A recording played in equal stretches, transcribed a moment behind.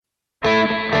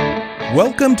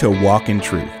Welcome to Walk in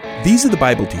Truth. These are the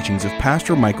Bible teachings of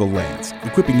Pastor Michael Lance,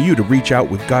 equipping you to reach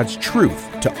out with God's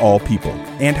truth to all people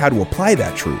and how to apply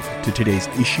that truth to today's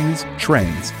issues,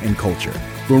 trends, and culture.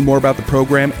 Learn more about the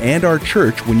program and our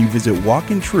church when you visit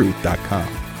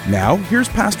walkintruth.com. Now, here's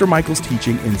Pastor Michael's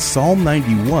teaching in Psalm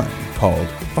 91 called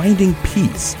Finding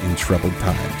Peace in Troubled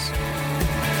Times.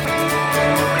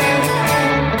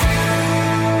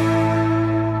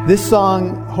 This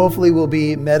song hopefully will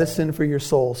be medicine for your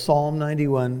soul. Psalm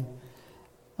 91.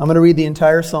 I'm going to read the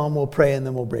entire psalm, we'll pray, and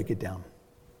then we'll break it down.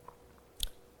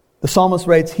 The psalmist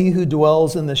writes, "He who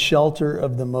dwells in the shelter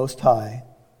of the Most High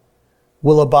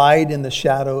will abide in the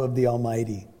shadow of the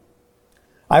Almighty.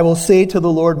 I will say to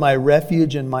the Lord, my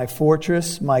refuge and my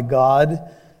fortress, my God,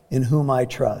 in whom I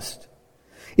trust.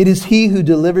 It is He who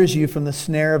delivers you from the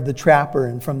snare of the trapper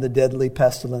and from the deadly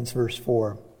pestilence." Verse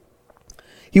 4.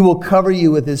 "He will cover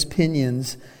you with His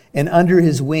pinions, and under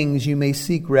His wings you may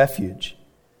seek refuge.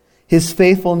 His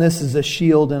faithfulness is a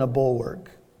shield and a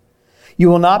bulwark. You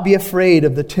will not be afraid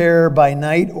of the terror by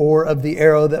night or of the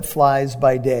arrow that flies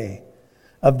by day,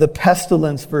 of the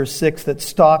pestilence," verse 6, "that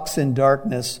stalks in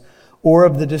darkness, or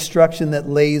of the destruction that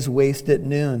lays waste at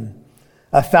noon.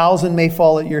 1,000 may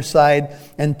fall at your side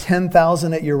and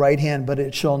 10,000 at your right hand, but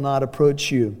it shall not approach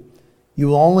you. You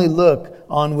will only look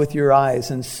on with your eyes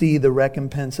and see the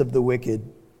recompense of the wicked.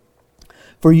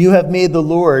 For you have made the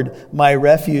Lord my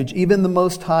refuge, even the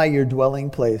Most High your dwelling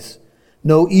place.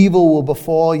 No evil will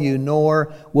befall you,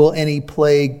 nor will any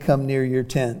plague come near your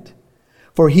tent.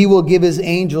 For He will give His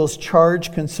angels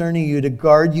charge concerning you to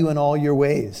guard you in all your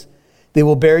ways. They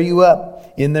will bear you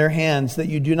up in their hands, that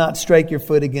you do not strike your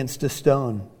foot against a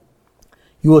stone.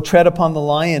 You will tread upon the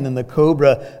lion and the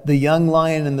cobra, the young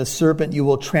lion and the serpent you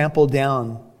will trample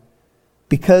down.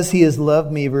 Because He has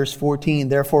loved me," verse 14,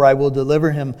 "therefore I will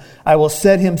deliver him. I will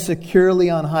set him securely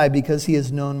on high, because he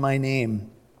has known my name.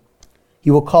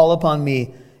 He will call upon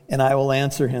me, and I will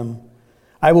answer him.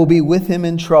 I will be with him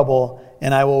in trouble,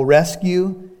 and I will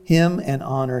rescue him and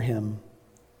honor him.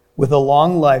 With a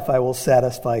long life I will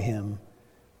satisfy him,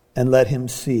 and let him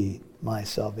see my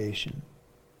salvation."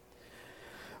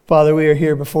 Father, we are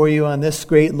here before you on this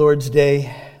great Lord's Day,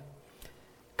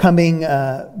 coming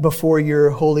before your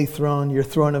holy throne, your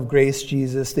throne of grace,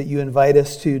 Jesus, that you invite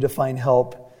us to find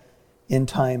help in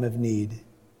time of need.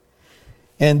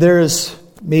 And there is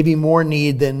maybe more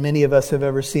need than many of us have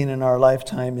ever seen in our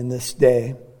lifetime in this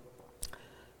day.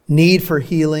 Need for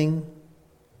healing,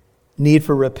 need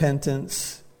for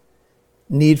repentance,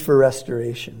 need for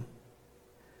restoration.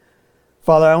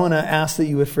 Father, I want to ask that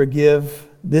you would forgive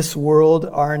this world,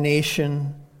 our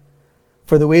nation,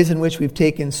 for the ways in which we've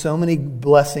taken so many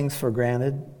blessings for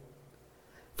granted,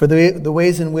 for the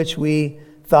ways in which we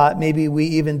thought maybe we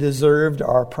even deserved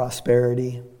our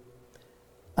prosperity.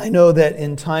 I know that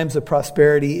in times of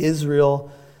prosperity,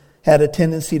 Israel had a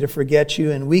tendency to forget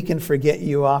you, and we can forget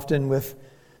you often with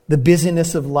the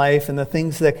busyness of life and the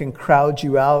things that can crowd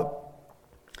you out.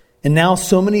 And now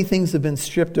so many things have been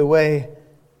stripped away.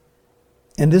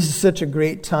 And this is such a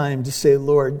great time to say,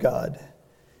 Lord God,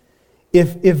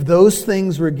 if those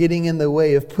things were getting in the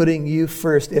way of putting you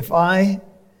first, if I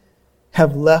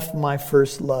have left my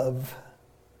first love,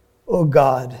 oh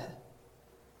God,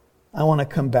 I want to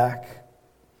come back.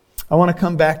 I want to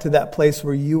come back to that place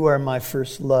where you are my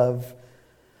first love,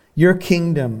 your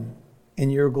kingdom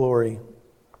and your glory.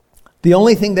 The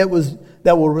only thing that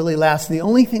will really last, the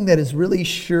only thing that is really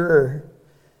sure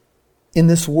in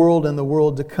this world and the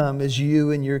world to come is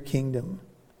you and your kingdom.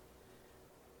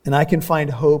 And I can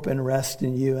find hope and rest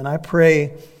in you. And I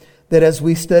pray that as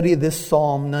we study this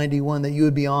Psalm 91, that you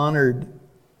would be honored.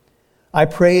 I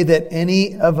pray that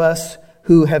any of us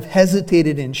who have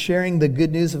hesitated in sharing the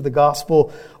good news of the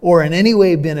gospel or in any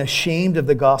way been ashamed of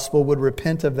the gospel would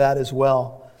repent of that as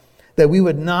well. That we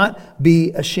would not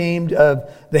be ashamed of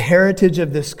the heritage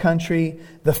of this country,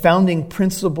 the founding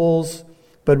principles,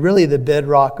 but really the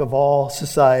bedrock of all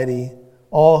society.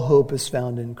 All hope is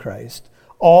found in Christ.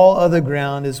 All other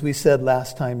ground, as we said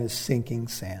last time, is sinking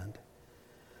sand.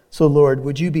 So Lord,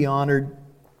 would you be honored?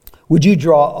 Would you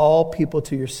draw all people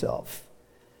to yourself?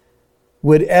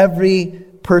 Would every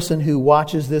person who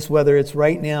watches this, whether it's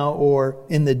right now or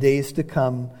in the days to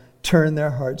come, turn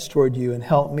their hearts toward you, and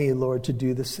help me, Lord, to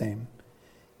do the same.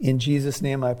 In Jesus'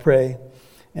 name I pray,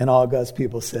 and all God's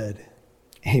people said,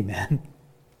 amen.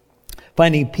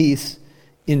 Finding peace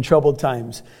in troubled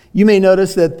times. You may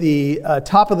notice that the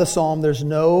top of the psalm, there's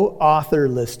no author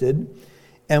listed.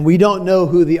 And we don't know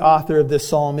who the author of this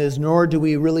psalm is, nor do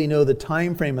we really know the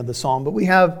time frame of the psalm. But we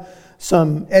have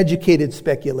some educated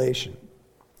speculation.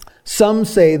 Some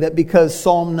say that because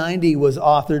Psalm 90 was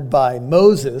authored by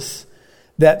Moses,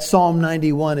 that Psalm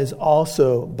 91 is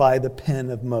also by the pen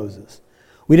of Moses.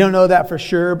 We don't know that for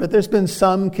sure, but there's been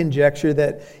some conjecture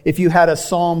that if you had a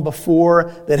psalm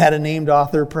before that had a named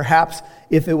author, perhaps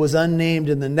if it was unnamed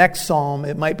in the next psalm,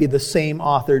 it might be the same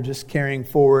author just carrying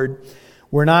forward.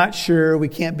 We're not sure. We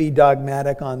can't be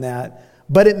dogmatic on that.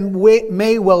 But it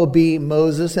may well be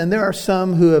Moses, and there are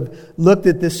some who have looked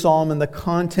at this psalm and the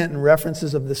content and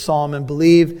references of the psalm and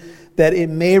believe that it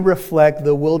may reflect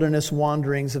the wilderness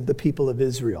wanderings of the people of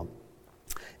Israel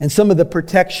and some of the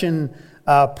protection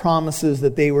promises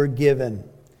that they were given.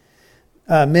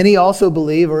 Many also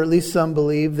believe, or at least some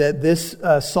believe, that this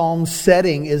psalm's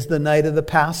setting is the night of the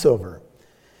Passover,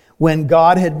 when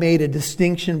God had made a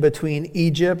distinction between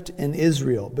Egypt and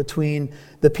Israel, between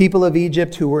the people of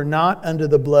Egypt who were not under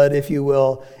the blood, if you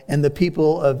will, and the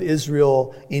people of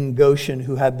Israel in Goshen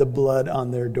who had the blood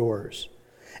on their doors.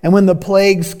 And when the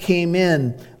plagues came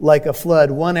in like a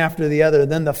flood, one after the other,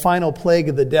 then the final plague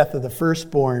of the death of the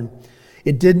firstborn,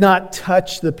 it did not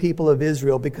touch the people of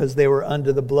Israel because they were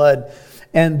under the blood.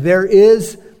 And there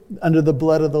is, under the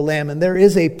blood of the Lamb, and there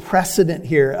is a precedent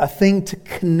here, a thing to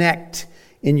connect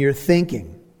in your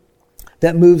thinking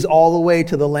that moves all the way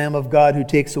to the Lamb of God who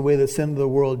takes away the sin of the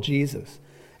world, Jesus.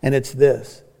 And it's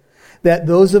this: that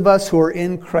those of us who are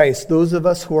in Christ, those of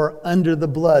us who are under the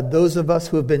blood, those of us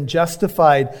who have been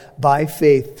justified by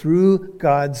faith through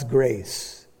God's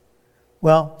grace,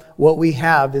 well, what we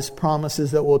have is promises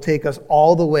that will take us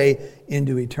all the way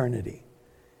into eternity.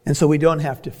 And so we don't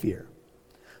have to fear.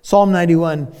 Psalm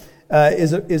 91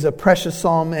 is a precious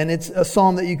psalm, and it's a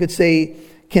psalm that you could say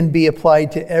can be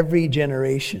applied to every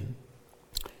generation.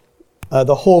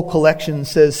 The whole collection,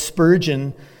 says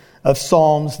Spurgeon, of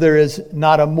psalms, there is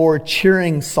not a more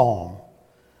cheering psalm.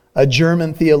 A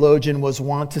German theologian was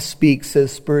wont to speak,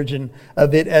 says Spurgeon,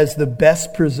 of it as the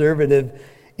best preservative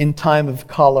in time of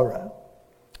cholera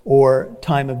or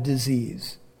time of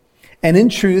disease. And in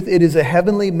truth, it is a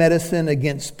heavenly medicine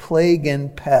against plague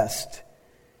and pest.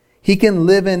 He can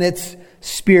live in its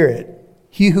spirit.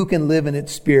 He who can live in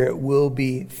its spirit will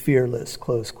be fearless,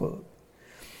 close quote.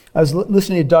 I was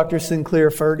listening to Dr. Sinclair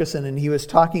Ferguson, and he was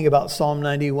talking about Psalm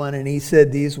 91, and he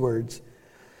said these words: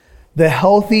 "The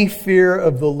healthy fear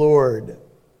of the Lord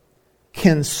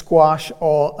can squash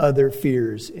all other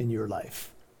fears in your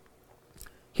life."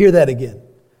 Hear that again.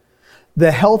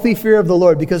 The healthy fear of the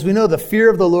Lord, because we know the fear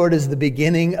of the Lord is the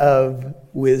beginning of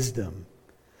wisdom.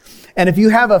 And if you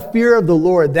have a fear of the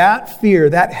Lord, that fear,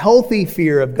 that healthy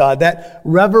fear of God, that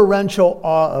reverential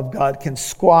awe of God can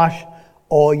squash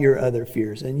all your other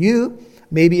fears. And you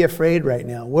may be afraid right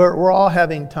now. We're all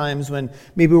having times when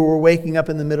maybe we're waking up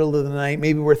in the middle of the night.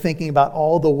 Maybe we're thinking about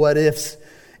all the what ifs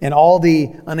and all the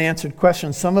unanswered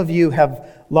questions. Some of you have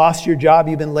lost your job.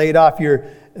 You've been laid off.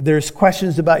 There's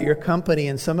questions about your company.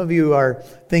 And some of you are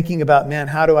thinking about, man,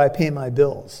 how do I pay my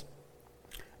bills?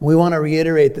 We want to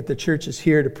reiterate that the church is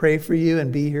here to pray for you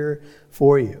and be here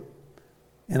for you.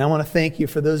 And I want to thank you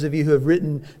for those of you who have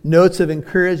written notes of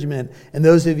encouragement and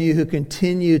those of you who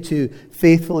continue to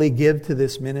faithfully give to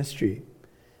this ministry.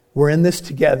 We're in this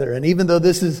together. And even though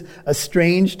this is a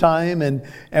strange time and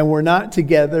we're not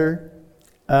together,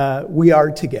 we are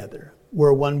together.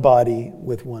 We're one body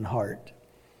with one heart.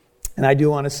 And I do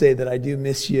want to say that I do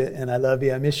miss you and I love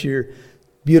you. I miss your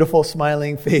beautiful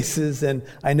smiling faces. And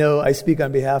I know I speak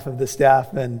on behalf of the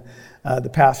staff and the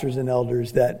pastors and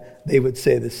elders that they would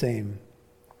say the same.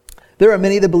 There are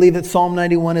many that believe that Psalm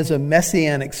 91 is a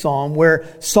messianic psalm, where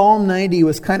Psalm 90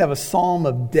 was kind of a psalm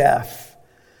of death.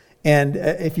 And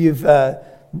if you've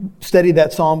studied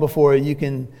that psalm before, you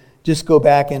can just go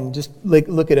back and just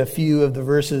look at a few of the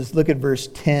verses. Look at verse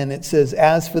 10. It says,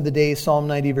 "As for the days," Psalm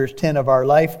 90, verse 10, "of our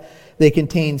life, they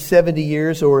contain 70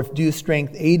 years, or if due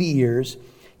strength, 80 years.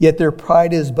 Yet their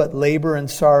pride is but labor and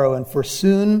sorrow, and for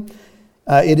soon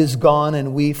it is gone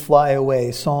and we fly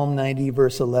away." Psalm 90,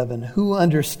 verse 11. "Who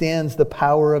understands the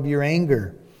power of your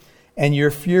anger and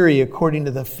your fury according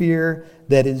to the fear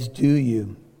that is due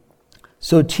you?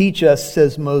 So teach us,"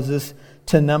 says Moses,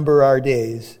 "to number our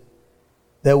days,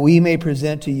 that we may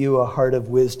present to you a heart of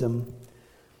wisdom."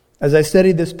 As I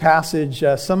studied this passage,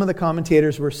 some of the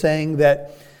commentators were saying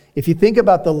that if you think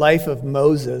about the life of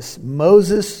Moses,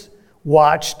 Moses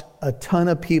watched a ton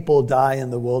of people die in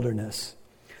the wilderness.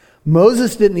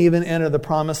 Moses didn't even enter the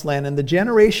promised land, and the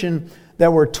generation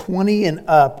that were 20 and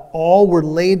up, all were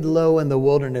laid low in the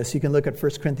wilderness. You can look at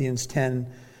 1 Corinthians 10,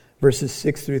 verses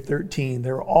 6 through 13.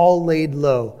 They're all laid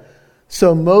low.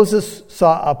 So Moses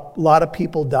saw a lot of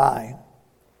people die.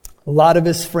 A lot of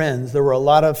his friends. There were a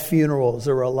lot of funerals.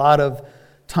 There were a lot of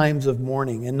times of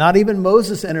mourning. And not even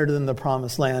Moses entered in the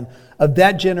promised land. Of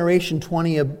that generation,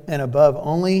 20 and above,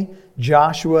 only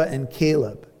Joshua and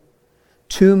Caleb,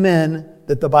 two men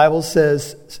that the Bible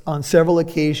says on several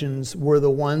occasions were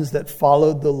the ones that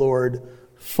followed the Lord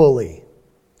fully.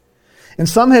 And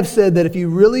some have said that if you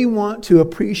really want to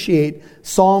appreciate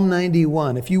Psalm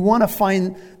 91, if you want to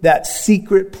find that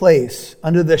secret place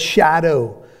under the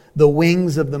shadow, the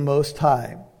wings of the Most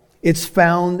High, it's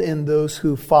found in those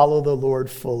who follow the Lord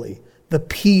fully. The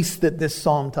peace that this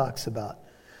psalm talks about,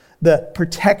 the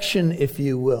protection, if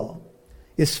you will,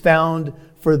 is found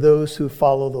for those who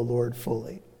follow the Lord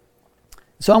fully.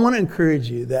 So I want to encourage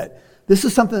you that this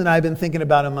is something that I've been thinking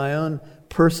about in my own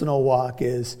personal walk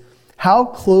is, how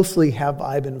closely have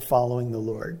I been following the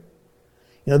Lord?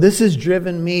 You know, this has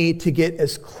driven me to get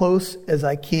as close as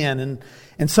I can.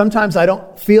 And sometimes I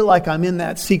don't feel like I'm in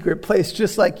that secret place,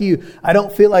 just like you. I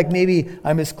don't feel like maybe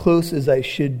I'm as close as I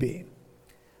should be.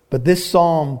 But this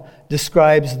psalm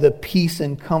describes the peace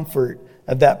and comfort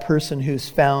of that person who's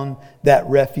found that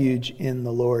refuge in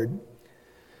the Lord.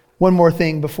 One more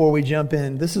thing before we jump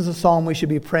in. This is a psalm we should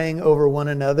be praying over one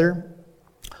another,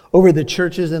 over the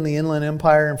churches in the Inland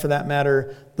Empire, and for that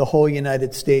matter, the whole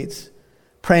United States,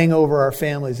 praying over our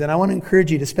families. And I want to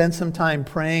encourage you to spend some time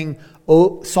praying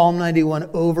Psalm 91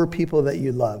 over people that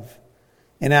you love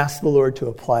and ask the Lord to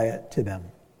apply it to them.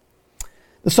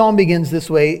 The psalm begins this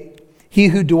way: he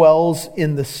who dwells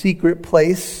in the secret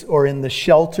place, or in the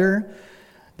shelter.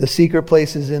 The secret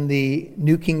place is in the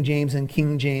New King James and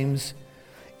King James.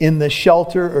 In the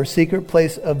shelter or secret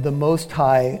place of the Most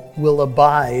High will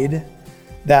abide.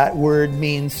 That word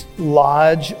means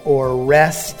lodge or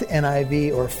rest,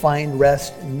 NIV, or find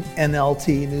rest,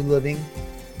 NLT, New Living,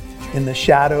 in the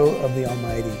shadow of the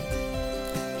Almighty.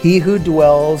 He who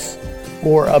dwells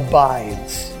or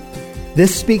abides.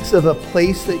 This speaks of a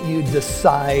place that you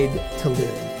decide to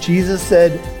live. Jesus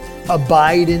said,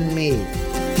 "Abide in me."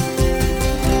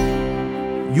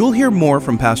 You'll hear more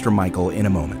from Pastor Michael in a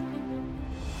moment.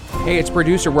 Hey, it's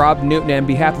producer Rob Newton. On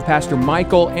behalf of Pastor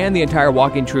Michael and the entire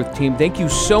Walk in Truth team, thank you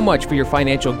so much for your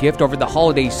financial gift over the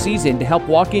holiday season to help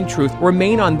Walk in Truth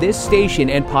remain on this station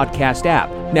and podcast app.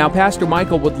 Now, Pastor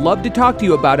Michael would love to talk to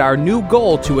you about our new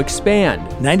goal to expand.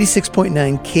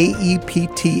 96.9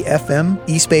 KEPT FM,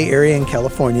 East Bay area in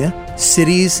California.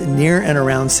 Cities near and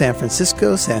around San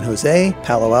Francisco, San Jose,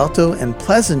 Palo Alto, and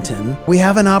Pleasanton. We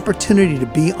have an opportunity to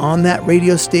be on that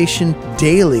radio station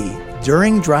daily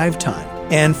during drive time.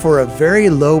 And for a very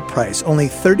low price, only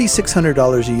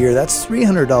 $3,600 a year, that's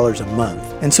 $300 a month.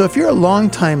 And so if you're a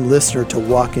longtime listener to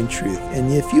Walk in Truth,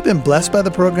 and if you've been blessed by the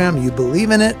program, you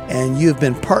believe in it, and you've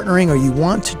been partnering or you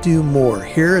want to do more,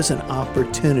 here is an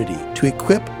opportunity to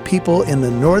equip people in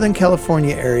the Northern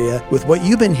California area with what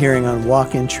you've been hearing on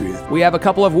Walk in Truth. We have a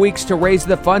couple of weeks to raise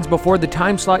the funds before the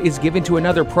time slot is given to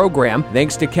another program.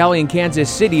 Thanks to Kelly in Kansas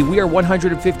City, we are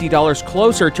 $150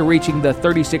 closer to reaching the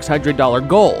 $3,600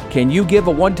 goal. Can you give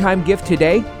a one-time gift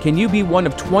today? Can you be one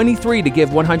of 23 to give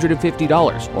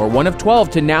 $150, or one of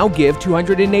 12 to now give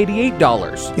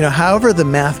 $288? You know, however the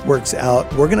math works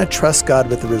out, we're going to trust God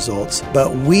with the results,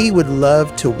 but we would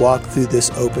love to walk through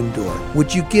this open door.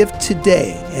 Would you give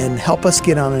today and help us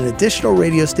get on an additional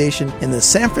radio station in the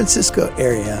San Francisco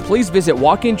area? Please visit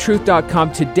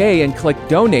walkintruth.com today and click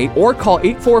donate, or call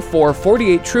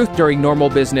 844-48-TRUTH during normal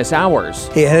business hours.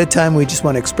 Hey, ahead of time, we just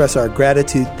want to express our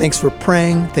gratitude. Thanks for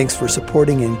praying. Thanks for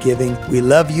supporting and giving. We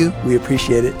love you. We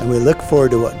appreciate it. And we look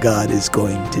forward to what God is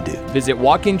going to do. Visit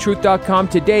walkintruth.com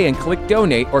today and click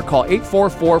donate, or call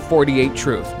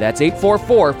 844-48-TRUTH. That's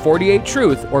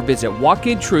 844-48-TRUTH, or visit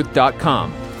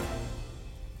walkintruth.com.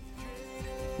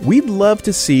 We'd love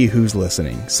to see who's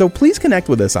listening, so please connect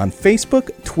with us on Facebook,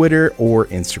 Twitter, or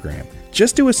Instagram.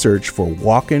 Just do a search for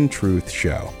Walk in Truth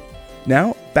Show.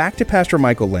 Now, back to Pastor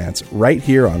Michael Lance right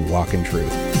here on Walk in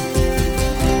Truth.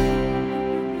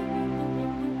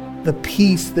 The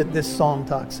peace that this psalm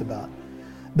talks about,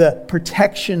 the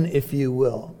protection, if you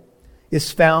will,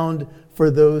 is found for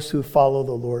those who follow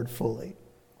the Lord fully.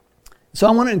 So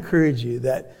I want to encourage you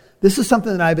that this is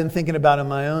something that I've been thinking about in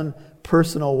my own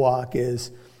personal walk is,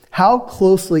 how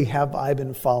closely have I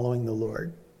been following the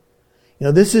Lord? You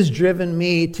know, this has driven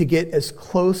me to get as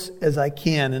close as I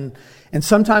can. And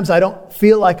sometimes I don't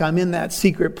feel like I'm in that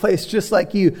secret place, just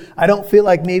like you. I don't feel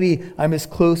like maybe I'm as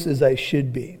close as I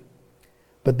should be.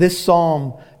 But this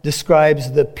psalm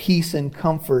describes the peace and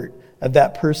comfort of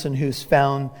that person who's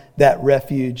found that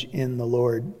refuge in the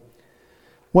Lord.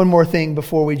 One more thing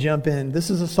before we jump in. This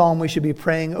is a psalm we should be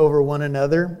praying over one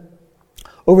another,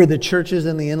 over the churches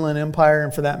in the Inland Empire,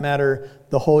 and for that matter,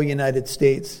 the whole United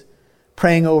States,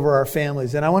 praying over our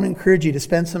families. And I want to encourage you to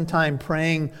spend some time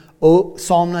praying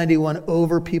Psalm 91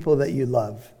 over people that you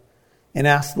love and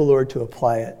ask the Lord to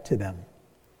apply it to them.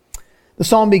 The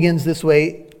psalm begins this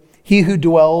way: he who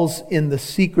dwells in the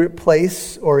secret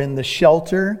place, or in the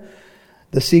shelter.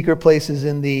 The secret place is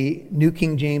in the New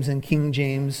King James and King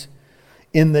James.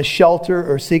 In the shelter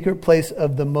or secret place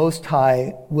of the Most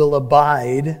High will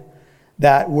abide.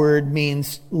 That word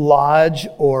means lodge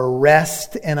or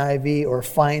rest, NIV, or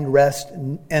find rest,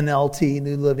 NLT,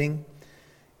 New Living,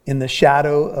 in the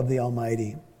shadow of the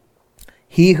Almighty.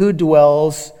 He who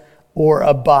dwells or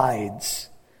abides.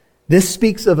 This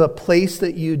speaks of a place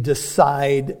that you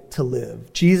decide to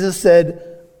live. Jesus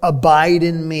said, abide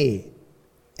in me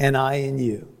and I in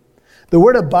you. The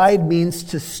word abide means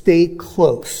to stay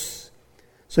close.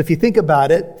 So if you think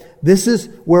about it, this is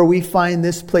where we find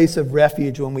this place of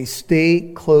refuge when we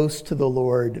stay close to the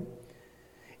Lord.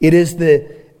 It is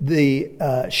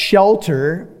the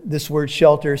shelter. This word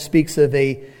shelter speaks of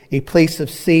a place of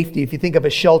safety. If you think of a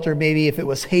shelter, maybe if it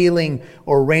was hailing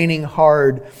or raining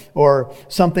hard or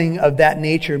something of that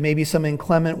nature, maybe some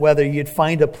inclement weather, you'd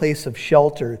find a place of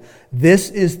shelter. This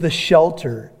is the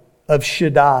shelter of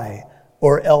Shaddai,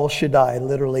 or El Shaddai,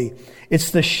 literally. It's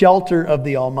the shelter of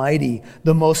the Almighty,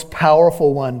 the most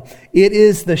powerful one. It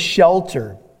is the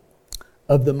shelter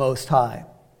of the Most High.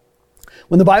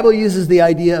 When the Bible uses the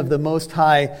idea of the Most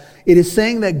High, it is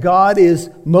saying that God is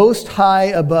most high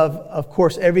above, of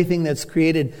course, everything that's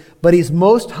created, but He's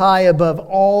most high above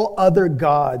all other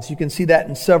gods. You can see that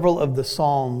in several of the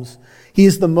Psalms. He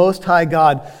is the Most High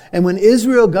God. And when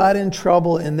Israel got in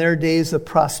trouble in their days of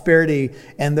prosperity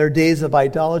and their days of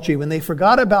idolatry, when they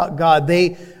forgot about God,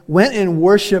 they went and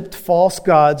worshiped false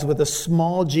gods with a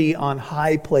small g on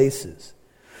high places.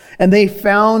 And they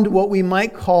found what we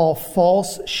might call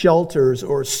false shelters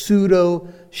or pseudo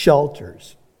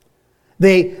shelters.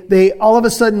 They all of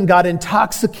a sudden got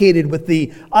intoxicated with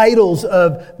the idols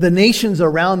of the nations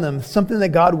around them, something that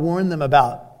God warned them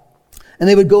about. And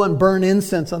they would go and burn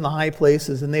incense on the high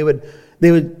places, and they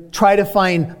would try to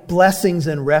find blessings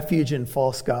and refuge in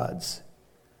false gods.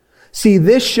 See,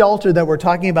 this shelter that we're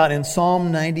talking about in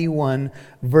Psalm 91,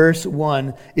 verse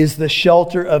 1, is the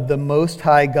shelter of the Most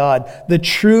High God, the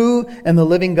true and the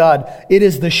living God. It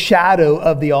is the shadow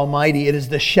of the Almighty. It is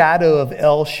the shadow of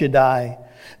El Shaddai.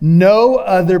 No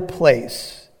other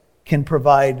place can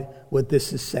provide what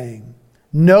this is saying.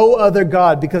 No other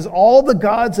God, because all the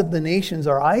gods of the nations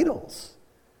are idols.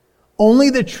 Only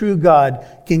the true God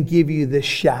can give you this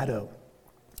shadow.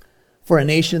 For a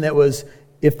nation that was,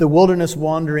 if the wilderness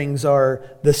wanderings are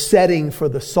the setting for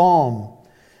the psalm,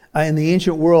 in the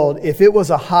ancient world, if it was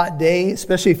a hot day,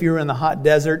 especially if you were in the hot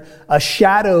desert, a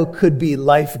shadow could be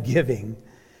life-giving.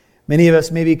 Many of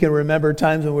us maybe can remember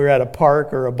times when we were at a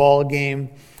park or a ball game,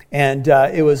 and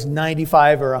it was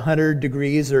 95 or 100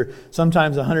 degrees, or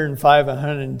sometimes 105,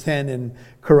 110 in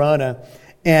Corona.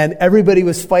 And everybody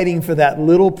was fighting for that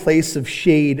little place of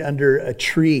shade under a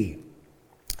tree.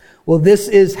 Well, this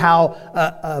is how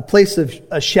a place of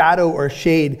a shadow or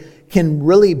shade can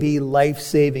really be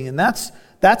life-saving. And that's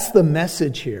the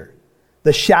message here.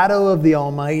 The shadow of the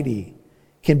Almighty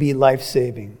can be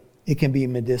life-saving. It can be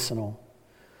medicinal.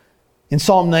 In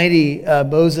Psalm 90,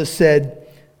 Moses said,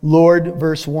 Lord,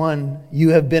 verse 1, you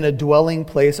have been a dwelling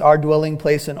place, our dwelling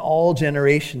place in all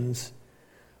generations.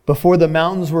 Before the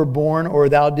mountains were born, or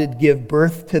thou did give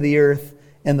birth to the earth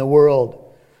and the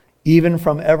world, even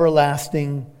from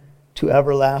everlasting to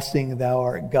everlasting, thou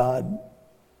art God.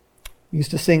 We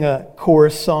used to sing a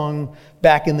chorus song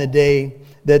back in the day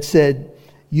that said,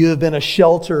 you have been a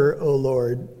shelter, O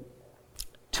Lord,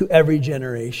 to every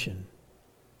generation.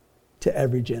 To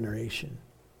every generation.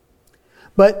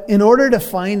 But in order to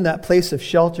find that place of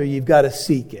shelter, you've got to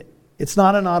seek it. It's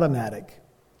not an automatic.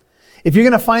 If you're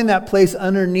going to find that place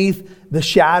underneath the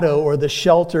shadow or the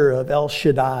shelter of El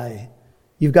Shaddai,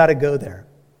 you've got to go there.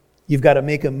 You've got to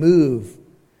make a move.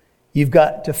 You've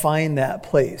got to find that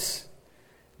place.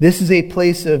 This is a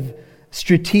place of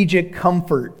strategic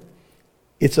comfort.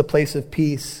 It's a place of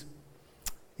peace.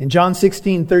 In John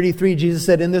 16:33, Jesus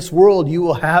said, in this world you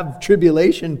will have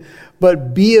tribulation,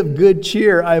 but be of good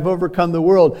cheer. I have overcome the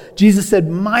world. Jesus said,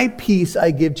 my peace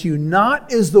I give to you,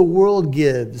 not as the world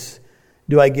gives,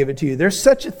 do I give it to you. There's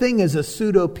such a thing as a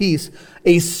pseudo peace,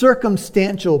 a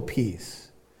circumstantial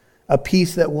peace, a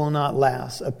peace that will not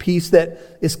last, a peace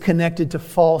that is connected to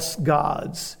false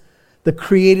gods, the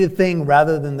created thing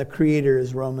rather than the creator,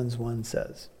 as Romans 1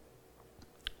 says.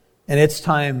 And it's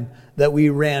time that we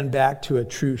ran back to a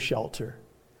true shelter,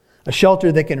 a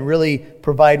shelter that can really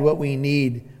provide what we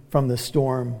need from the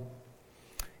storm.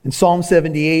 In Psalm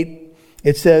 78,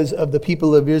 it says of the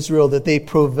people of Israel that they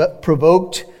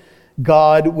provoked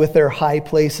God with their high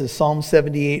places, Psalm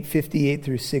 78, 58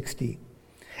 through 60,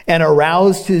 and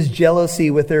aroused his jealousy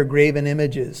with their graven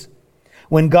images.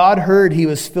 When God heard, he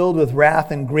was filled with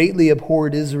wrath and greatly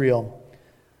abhorred Israel,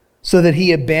 so that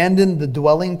he abandoned the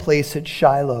dwelling place at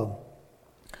Shiloh,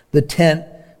 the tent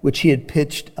which he had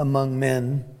pitched among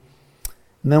men.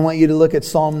 And then I want you to look at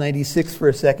Psalm 96 for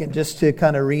a second, just to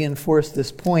kind of reinforce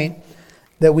this point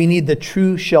that we need the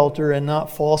true shelter and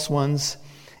not false ones.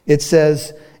 It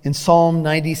says in Psalm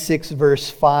 96, verse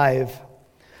 5,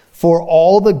 "For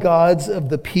all the gods of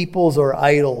the peoples are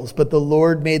idols, but the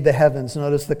Lord made the heavens."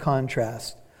 Notice the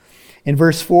contrast. In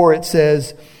verse 4, it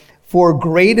says, "For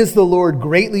great is the Lord,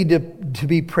 greatly to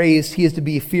be praised. He is to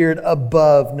be feared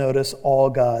above," notice, "all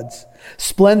gods.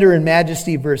 Splendor and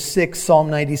majesty," verse 6, Psalm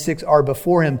 96, "are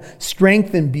before him.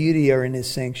 Strength and beauty are in his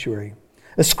sanctuary.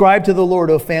 Ascribe to the Lord,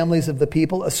 O families of the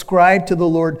people. Ascribe to the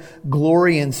Lord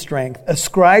glory and strength.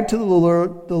 Ascribe to the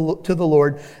Lord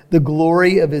the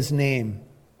glory of his name.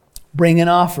 Bring an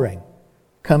offering.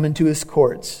 Come into his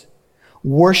courts.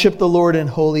 Worship the Lord in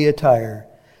holy attire.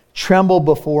 Tremble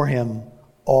before him,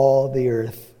 all the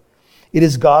earth." It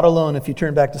is God alone, if you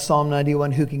turn back to Psalm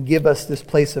 91, who can give us this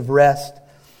place of rest.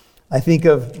 I think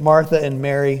of Martha and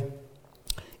Mary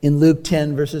in Luke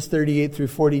 10, verses 38 through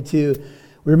 42.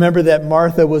 We remember that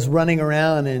Martha was running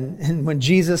around, and when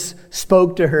Jesus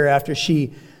spoke to her after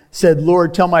she said,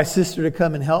 "Lord, tell my sister to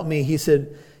come and help me," he said,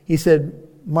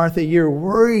 "Martha, you're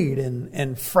worried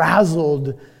and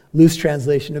frazzled," loose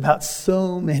translation, "about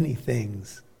so many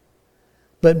things.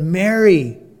 But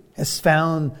Mary has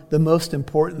found the most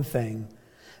important thing,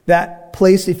 that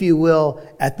place, if you will,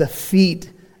 at the feet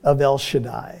of El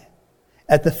Shaddai,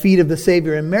 at the feet of the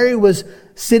Savior." And Mary was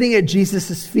sitting at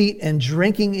Jesus' feet and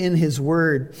drinking in his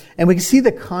word. And we can see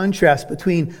the contrast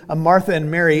between Martha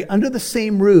and Mary under the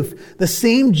same roof. The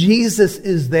same Jesus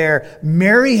is there.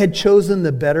 Mary had chosen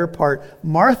the better part.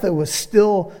 Martha was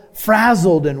still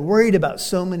frazzled and worried about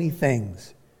so many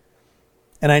things.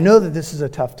 And I know that this is a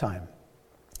tough time.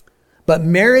 But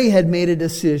Mary had made a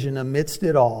decision amidst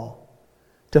it all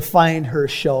to find her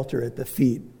shelter at the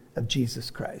feet of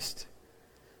Jesus Christ.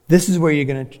 This is where you're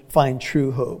going to find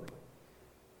true hope.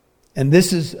 And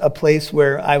this is a place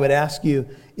where I would ask you,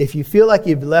 if you feel like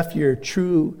you've left your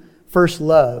true first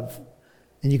love,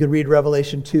 and you could read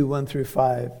Revelation 2, 1 through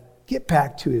 5, get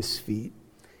back to his feet.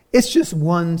 It's just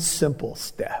one simple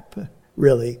step,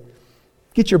 really.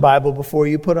 Get your Bible before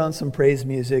you, put on some praise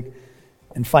music,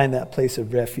 and find that place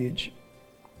of refuge.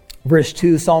 Verse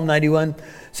 2, Psalm 91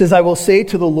 says, "I will say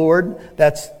to the Lord,"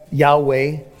 that's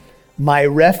Yahweh, "my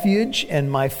refuge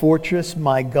and my fortress,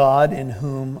 my God in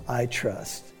whom I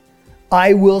trust."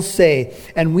 I will say,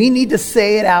 and we need to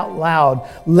say it out loud,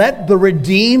 "Let the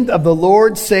redeemed of the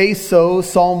Lord say so,"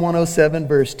 Psalm 107,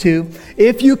 verse 2.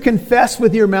 If you confess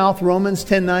with your mouth, Romans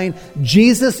 10:9,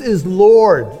 Jesus is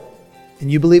Lord,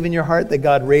 and you believe in your heart that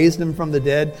God raised him from the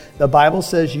dead, the Bible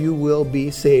says you will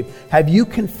be saved. Have you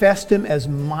confessed him as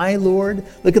my Lord?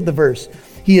 Look at the verse.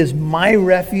 He is my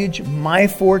refuge, my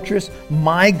fortress,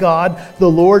 my God. The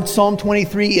Lord, Psalm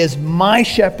 23, is my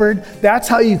shepherd. That's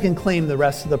how you can claim the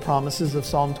rest of the promises of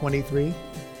Psalm 23.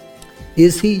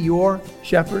 Is he your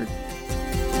shepherd?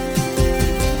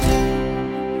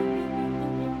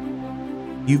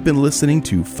 You've been listening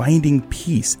to Finding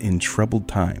Peace in Troubled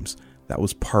Times. That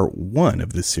was part 1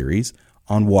 of the series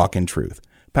on Walk in Truth,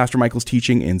 Pastor Michael's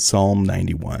teaching in Psalm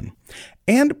 91.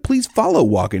 And please follow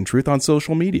Walk in Truth on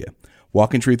social media.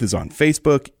 Walk in Truth is on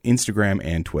Facebook, Instagram,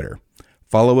 and Twitter.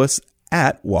 Follow us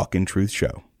at Walk in Truth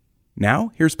Show.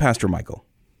 Now, here's Pastor Michael.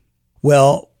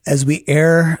 Well, as we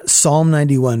air Psalm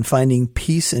 91, Finding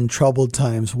Peace in Troubled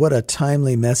Times, what a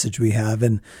timely message we have.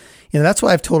 And that's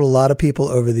why I've told a lot of people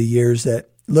over the years that,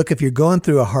 look, if you're going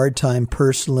through a hard time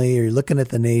personally, or you're looking at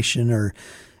the nation or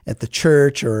at the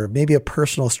church, or maybe a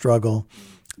personal struggle,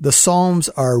 the Psalms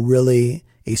are really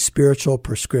a spiritual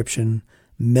prescription,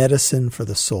 medicine for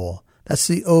the soul. That's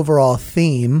the overall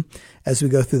theme as we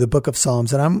go through the book of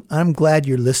Psalms. And I'm glad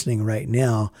you're listening right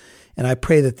now. And I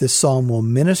pray that this psalm will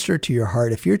minister to your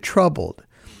heart. If you're troubled,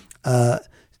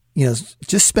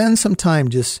 just spend some time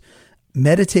just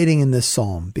meditating in this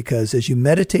psalm, because as you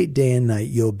meditate day and night,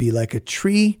 you'll be like a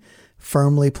tree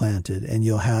firmly planted, and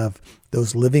you'll have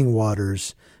those living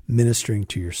waters ministering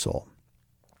to your soul.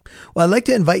 Well, I'd like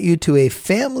to invite you to a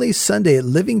family Sunday at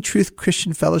Living Truth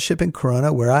Christian Fellowship in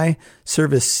Corona, where I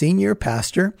serve as senior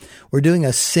pastor. We're doing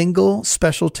a single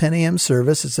special 10 a.m.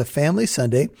 service. It's a family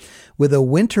Sunday with a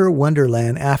winter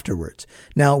wonderland afterwards.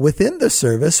 Now, within the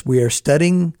service, we are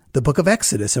studying the book of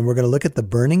Exodus, and we're going to look at the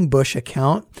burning bush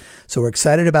account. So we're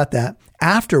excited about that.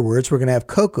 Afterwards, we're going to have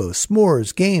cocoa,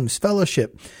 s'mores, games,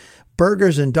 fellowship,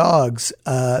 burgers and dogs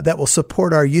that will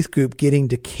support our youth group getting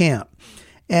to camp.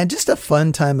 And just a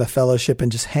fun time of fellowship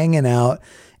and just hanging out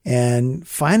and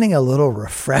finding a little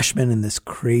refreshment in this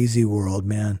crazy world,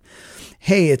 man.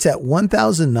 Hey, it's at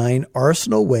 1009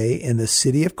 Arsenal Way in the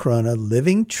city of Corona,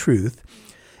 Living Truth.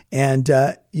 And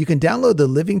you can download the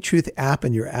Living Truth app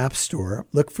in your app store.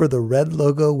 Look for the red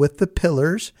logo with the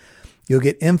pillars. You'll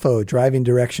get info, driving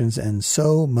directions, and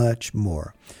so much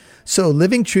more. So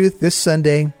Living Truth this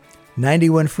Sunday,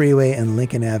 91 Freeway and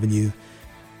Lincoln Avenue.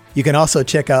 You can also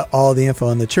check out all the info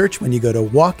on the church when you go to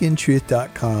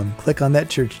walkintruth.com. Click on that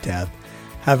church tab.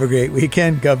 Have a great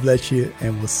weekend. God bless you,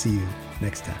 and we'll see you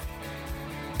next time.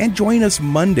 And join us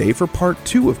Monday for part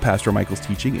 2 of Pastor Michael's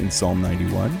teaching in Psalm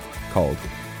 91 called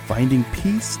Finding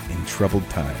Peace in Troubled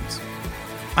Times.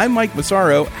 I'm Mike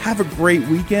Massaro. Have a great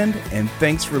weekend, and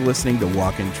thanks for listening to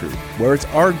Walk in Truth, where it's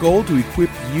our goal to equip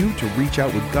you to reach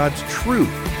out with God's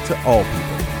truth to all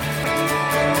people.